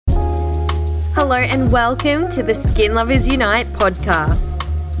Hello and welcome to the Skin Lovers Unite podcast,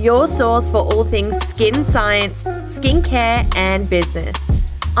 your source for all things skin science, skincare and business.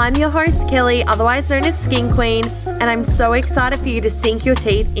 I'm your host Kelly, otherwise known as Skin Queen, and I'm so excited for you to sink your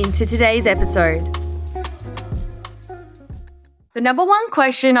teeth into today's episode. The number one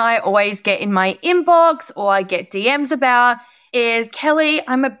question I always get in my inbox or I get DMs about is, Kelly,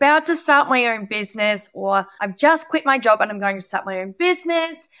 I'm about to start my own business, or I've just quit my job and I'm going to start my own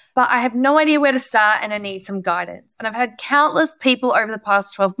business, but I have no idea where to start and I need some guidance. And I've had countless people over the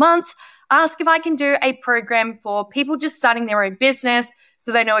past 12 months ask if I can do a program for people just starting their own business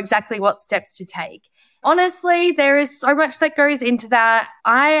so they know exactly what steps to take. Honestly, there is so much that goes into that.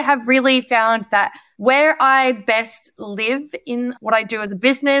 I have really found that where I best live in what I do as a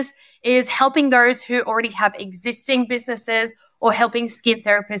business is helping those who already have existing businesses or helping skin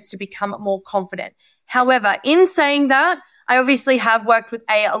therapists to become more confident. However, in saying that, I obviously have worked with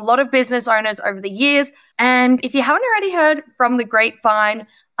a lot of business owners over the years. And if you haven't already heard from the grapevine,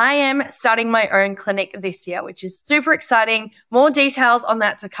 I am starting my own clinic this year, which is super exciting. More details on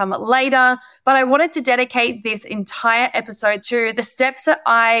that to come later. But I wanted to dedicate this entire episode to the steps that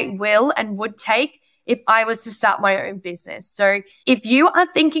I will and would take if I was to start my own business. So if you are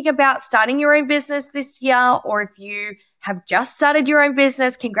thinking about starting your own business this year, or if you have just started your own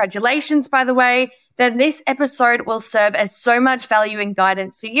business, congratulations, by the way, then this episode will serve as so much value and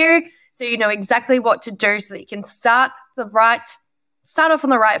guidance for you, so you know exactly what to do so that you can start off on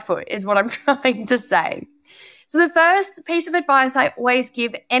the right foot is what I'm trying to say. So the first piece of advice I always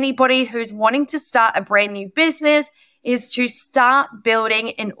give anybody who's wanting to start a brand new business is to start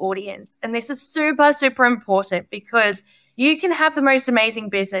building an audience. And this is super, super important because you can have the most amazing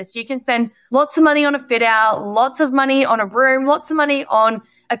business. You can spend lots of money on a fit out, lots of money on a room, lots of money on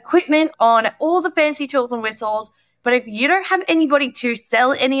equipment, on all the fancy tools and whistles. But if you don't have anybody to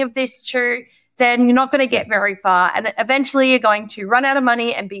sell any of this to, then you're not going to get very far. And eventually you're going to run out of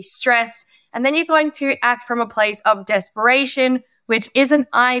money and be stressed. And then you're going to act from a place of desperation, which isn't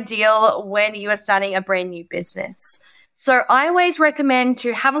ideal when you are starting a brand new business. So I always recommend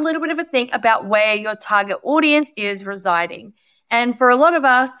to have a little bit of a think about where your target audience is residing. And for a lot of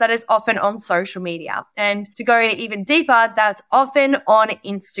us, that is often on social media. And to go even deeper, that's often on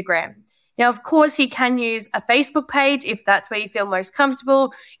Instagram. Now, of course, you can use a Facebook page if that's where you feel most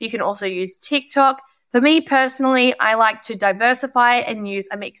comfortable. You can also use TikTok. For me personally, I like to diversify and use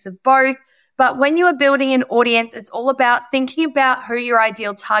a mix of both. But when you are building an audience, it's all about thinking about who your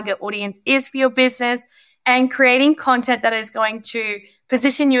ideal target audience is for your business and creating content that is going to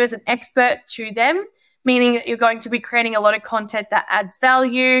position you as an expert to them, meaning that you're going to be creating a lot of content that adds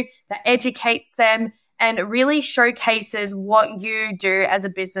value, that educates them, and really showcases what you do as a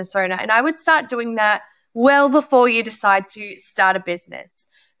business owner. And I would start doing that well before you decide to start a business.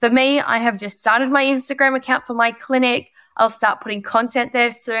 For me, I have just started my Instagram account for my clinic. I'll start putting content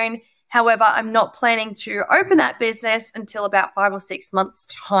there soon. However, I'm not planning to open that business until about 5 or 6 months'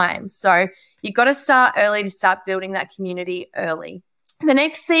 time. So you've got to start early to start building that community early. The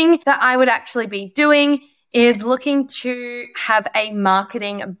next thing that I would actually be doing is looking to have a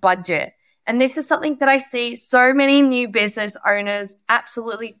marketing budget. And this is something that I see so many new business owners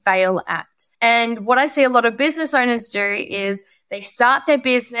absolutely fail at. And what I see a lot of business owners do is they start their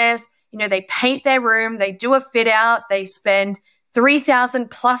business, they paint their room, they do a fit out, they spend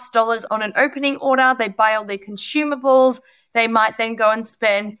 $3,000+ on an opening order, they buy all their consumables. They might then go and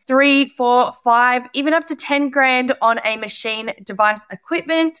spend 3, 4, 5, even up to 10 grand on a machine, device,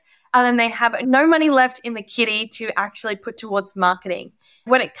 equipment. And then they have no money left in the kitty to actually put towards marketing.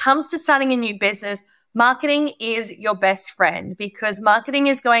 When it comes to starting a new business, marketing is your best friend because marketing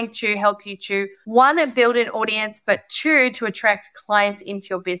is going to help you to, 1, build an audience, but 2, to attract clients into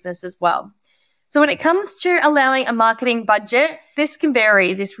your business as well. So when it comes to allowing a marketing budget, this can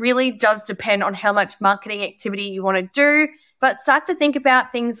vary. This really does depend on how much marketing activity you want to do, but start to think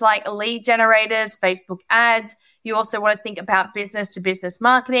about things like lead generators, Facebook ads. You also want to think about business to business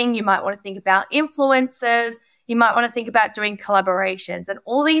marketing. You might want to think about influencers. You might want to think about doing collaborations, and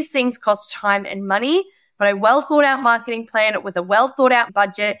all these things cost time and money, but a well thought out marketing plan with a well thought out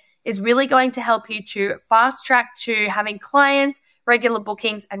budget is really going to help you to fast track to having clients, regular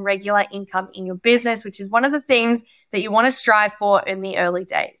bookings, and regular income in your business, which is one of the things that you want to strive for in the early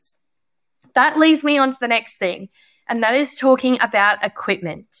days. That leads me on to the next thing, and that is talking about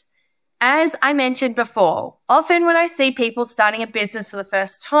equipment. As I mentioned before, often when I see people starting a business for the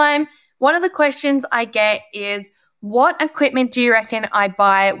first time, one of the questions I get is, what equipment do you reckon I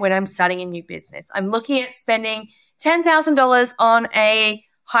buy when I'm starting a new business? I'm looking at spending $10,000 on a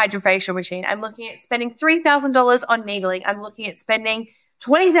hydrofacial machine. I'm looking at spending $3,000 on needling. I'm looking at spending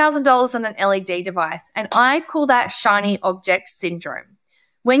 $20,000 on an LED device. And I call that shiny object syndrome.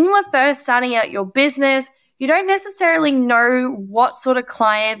 When you are first starting out your business, you don't necessarily know what sort of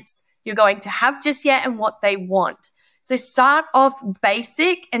clients you're going to have just yet and what they want. So start off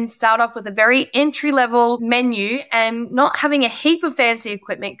basic and start off with a very entry-level menu and not having a heap of fancy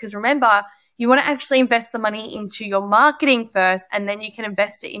equipment, because remember, you want to actually invest the money into your marketing first, and then you can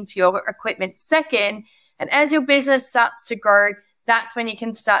invest it into your equipment second. And as your business starts to grow, that's when you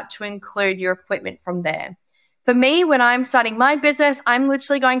can start to include your equipment from there. For me, when I'm starting my business, I'm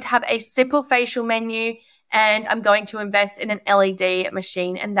literally going to have a simple facial menu and I'm going to invest in an LED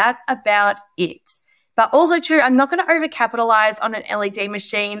machine, and that's about it. But also too, I'm not going to overcapitalize on an LED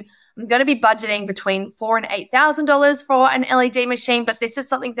machine. I'm going to be budgeting between $4,000 and $8,000 for an LED machine, but this is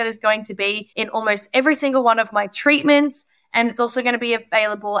something that is going to be in almost every single one of my treatments. And it's also going to be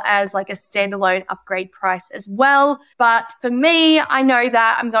available as like a standalone upgrade price as well. But for me, I know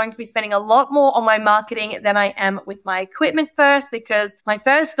that I'm going to be spending a lot more on my marketing than I am with my equipment first, because my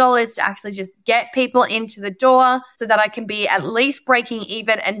first goal is to actually just get people into the door so that I can be at least breaking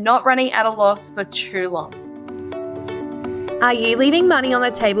even and not running at a loss for too long. Are you leaving money on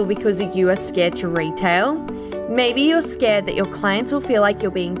the table because you are scared to retail? Maybe you're scared that your clients will feel like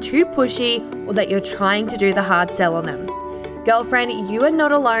you're being too pushy or that you're trying to do the hard sell on them. Girlfriend, you are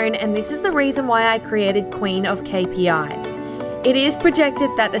not alone, and this is the reason why I created Queen of KPI. It is projected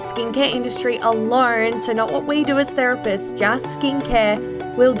that the skincare industry alone, so not what we do as therapists, just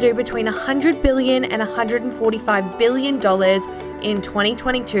skincare, will do between $100 billion and $145 billion in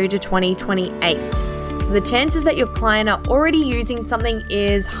 2022 to 2028. So the chances that your client are already using something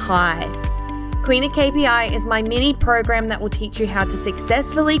is high. Queen of KPI is my mini program that will teach you how to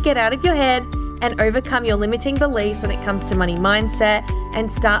successfully get out of your head and overcome your limiting beliefs when it comes to money mindset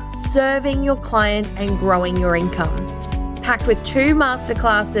and start serving your clients and growing your income. Packed with 2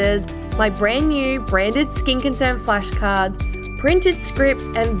 masterclasses, my brand new branded Skin Concern flashcards, printed scripts,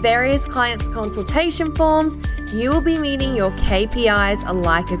 and various clients' consultation forms, you will be meeting your KPIs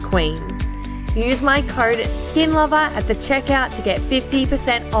like a queen. Use my code SKINLOVER at the checkout to get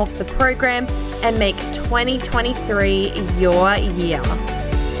 50% off the program and make 2023 your year.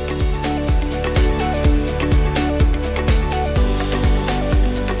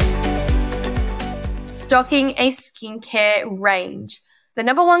 Stocking a skincare range. The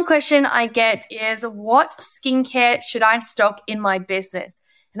number one question I get is, what skincare should I stock in my business?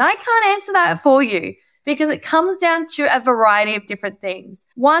 And I can't answer that for you because it comes down to a variety of different things.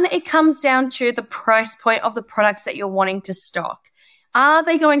 One, it comes down to the price point of the products that you're wanting to stock. Are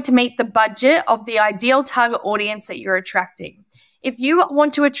they going to meet the budget of the ideal target audience that you're attracting? If you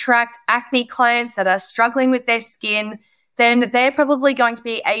want to attract acne clients that are struggling with their skin, then they're probably going to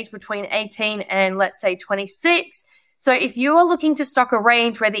be aged between 18 and let's say 26. So if you are looking to stock a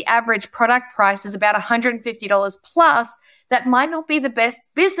range where the average product price is about $150 plus, that might not be the best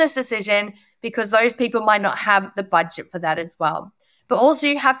business decision because those people might not have the budget for that as well. But also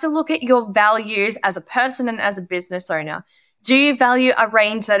you have to look at your values as a person and as a business owner. Do you value a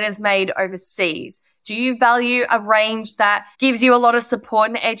range that is made overseas? Do you value a range that gives you a lot of support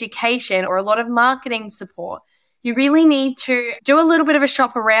and education or a lot of marketing support? You really need to do a little bit of a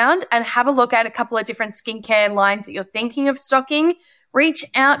shop around and have a look at a couple of different skincare lines that you're thinking of stocking. Reach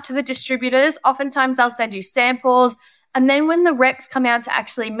out to the distributors. Oftentimes they'll send you samples. And then when the reps come out to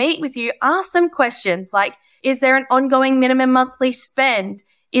actually meet with you, ask them questions like, is there an ongoing minimum monthly spend?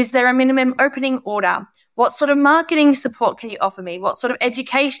 Is there a minimum opening order? What sort of marketing support can you offer me? What sort of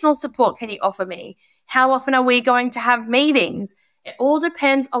educational support can you offer me? How often are we going to have meetings? It all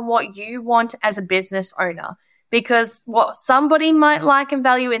depends on what you want as a business owner. Because what somebody might like and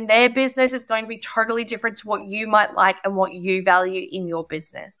value in their business is going to be totally different to what you might like and what you value in your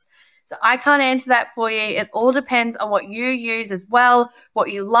business. So I can't answer that for you. It all depends on what you use as well, what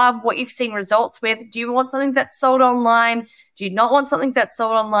you love, what you've seen results with. Do you want something that's sold online? Do you not want something that's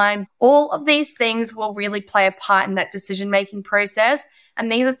sold online? All of these things will really play a part in that decision-making process. And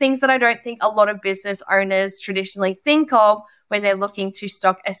these are things that I don't think a lot of business owners traditionally think of when they're looking to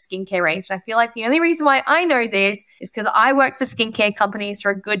stock a skincare range. And I feel like the only reason why I know this is because I worked for skincare companies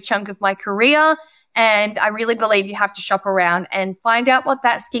for a good chunk of my career. And I really believe you have to shop around and find out what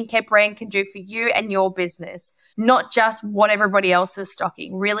that skincare brand can do for you and your business, not just what everybody else is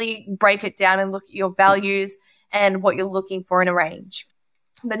stocking. Really break it down and look at your values and what you're looking for in a range.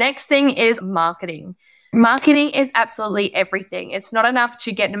 The next thing is marketing. Marketing is absolutely everything. It's not enough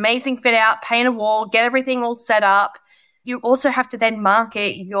to get an amazing fit out, paint a wall, get everything all set up. You also have to then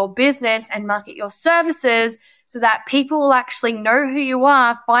market your business and market your services so that people will actually know who you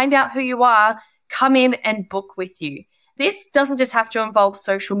are, find out who you are, come in and book with you. This doesn't just have to involve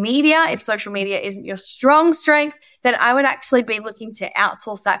social media. If social media isn't your strong strength, then I would actually be looking to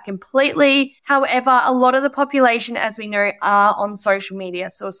outsource that completely. However, a lot of the population, as we know, are on social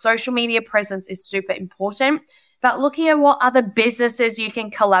media. So a social media presence is super important. But looking at what other businesses you can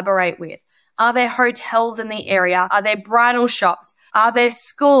collaborate with. Are there hotels in the area? Are there bridal shops? Are there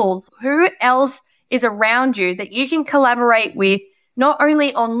schools? Who else is around you that you can collaborate with, not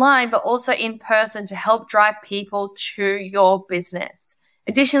only online, but also in person to help drive people to your business?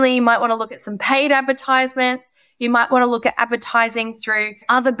 Additionally, you might want to look at some paid advertisements. You might want to look at advertising through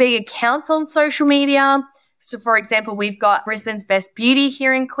other big accounts on social media. So for example, we've got Brisbane's Best Beauty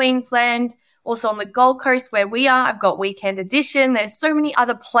here in Queensland. Also on the Gold Coast where we are, I've got Weekend Edition. There's so many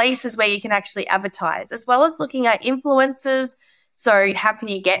other places where you can actually advertise, as well as looking at influencers. So how can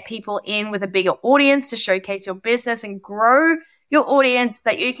you get people in with a bigger audience to showcase your business and grow your audience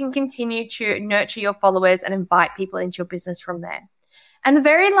that you can continue to nurture your followers and invite people into your business from there? And the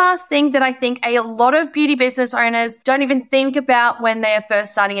very last thing that I think a lot of beauty business owners don't even think about when they are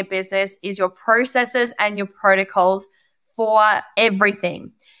first starting a business is your processes and your protocols for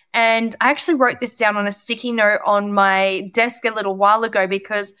everything. And I actually wrote this down on a sticky note on my desk a little while ago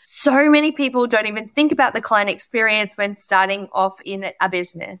because so many people don't even think about the client experience when starting off in a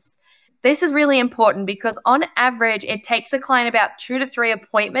business. This is really important because on average, it takes a client about 2 to 3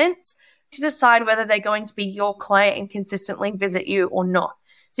 appointments to decide whether they're going to be your client and consistently visit you or not.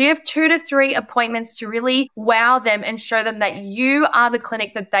 So you have 2 to 3 appointments to really wow them and show them that you are the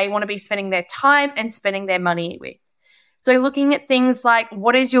clinic that they want to be spending their time and spending their money with. So looking at things like,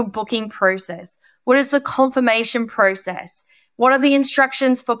 what is your booking process? What is the confirmation process? What are the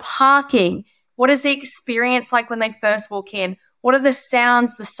instructions for parking? What is the experience like when they first walk in? What are the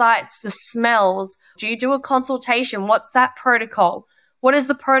sounds, the sights, the smells? Do you do a consultation? What's that protocol? What is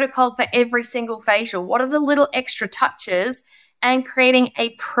the protocol for every single facial? What are the little extra touches? And creating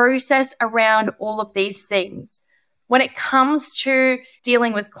a process around all of these things. When it comes to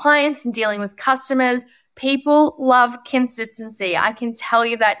dealing with clients and dealing with customers, people love consistency. I can tell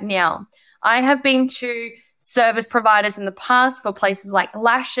you that now. I have been to service providers in the past for places like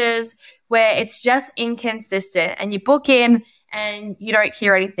lashes where it's just inconsistent and you book in and you don't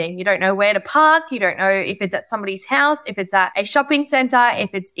hear anything. You don't know where to park. You don't know if it's at somebody's house, if it's at a shopping center, if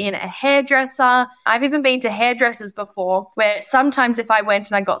it's in a hairdresser. I've even been to hairdressers before where sometimes if I went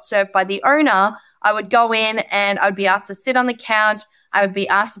and I got served by the owner, I would go in and I would be asked to sit on the couch. I would be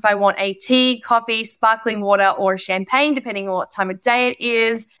asked if I want a tea, coffee, sparkling water, or champagne, depending on what time of day it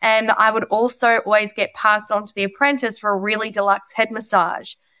is. And I would also always get passed on to the apprentice for a really deluxe head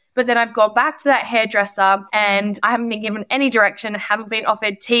massage. But then I've gone back to that hairdresser and I haven't been given any direction, haven't been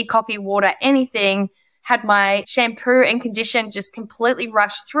offered tea, coffee, water, anything, had my shampoo and condition just completely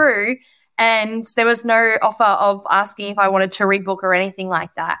rushed through. And there was no offer of asking if I wanted to rebook or anything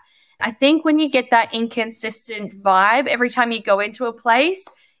like that. I think when you get that inconsistent vibe, every time you go into a place,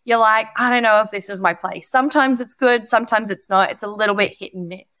 you're like, I don't know if this is my place. Sometimes it's good, sometimes it's not. It's a little bit hit and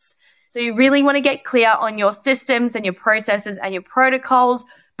miss. So you really want to get clear on your systems and your processes and your protocols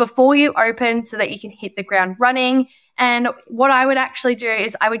before you open so that you can hit the ground running. And what I would actually do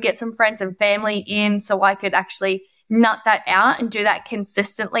is I would get some friends and family in so I could actually nut that out and do that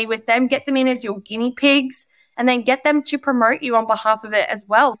consistently with them, get them in as your guinea pigs, and then get them to promote you on behalf of it as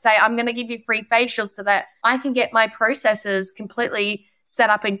well. Say, I'm going to give you free facials so that I can get my processes completely set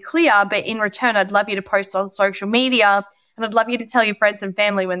up and clear. But in return, I'd love you to post on social media and I'd love you to tell your friends and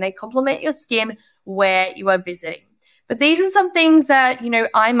family when they compliment your skin where you are visiting. But these are some things that,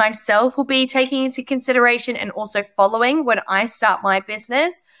 I myself will be taking into consideration and also following when I start my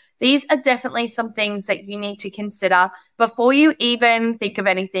business. These are definitely some things that you need to consider before you even think of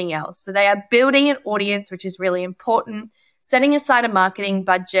anything else. So they are building an audience, which is really important, setting aside a marketing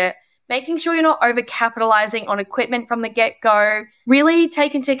budget, making sure you're not overcapitalizing on equipment from the get-go, really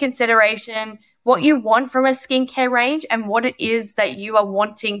take into consideration what you want from a skincare range and what it is that you are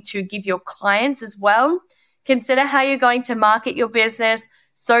wanting to give your clients as well. Consider how you're going to market your business.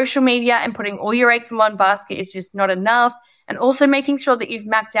 Social media and putting all your eggs in one basket is just not enough. And also making sure that you've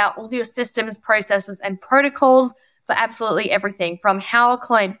mapped out all your systems, processes, and protocols for absolutely everything, from how a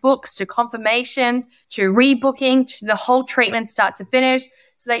client books to confirmations to rebooking to the whole treatment start to finish,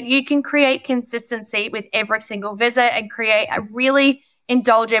 so that you can create consistency with every single visit and create a really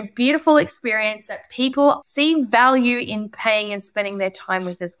indulgent, beautiful experience that people see value in paying and spending their time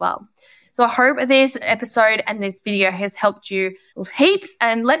with as well. So I hope this episode and this video has helped you heaps,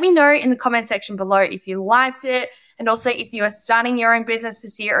 and let me know in the comment section below if you liked it. And also if you are starting your own business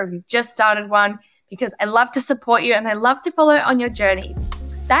this year or if you've just started one, because I love to support you and I love to follow on your journey.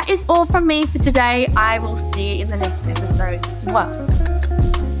 that is all from me for today. I will see you in the next episode. Mwah.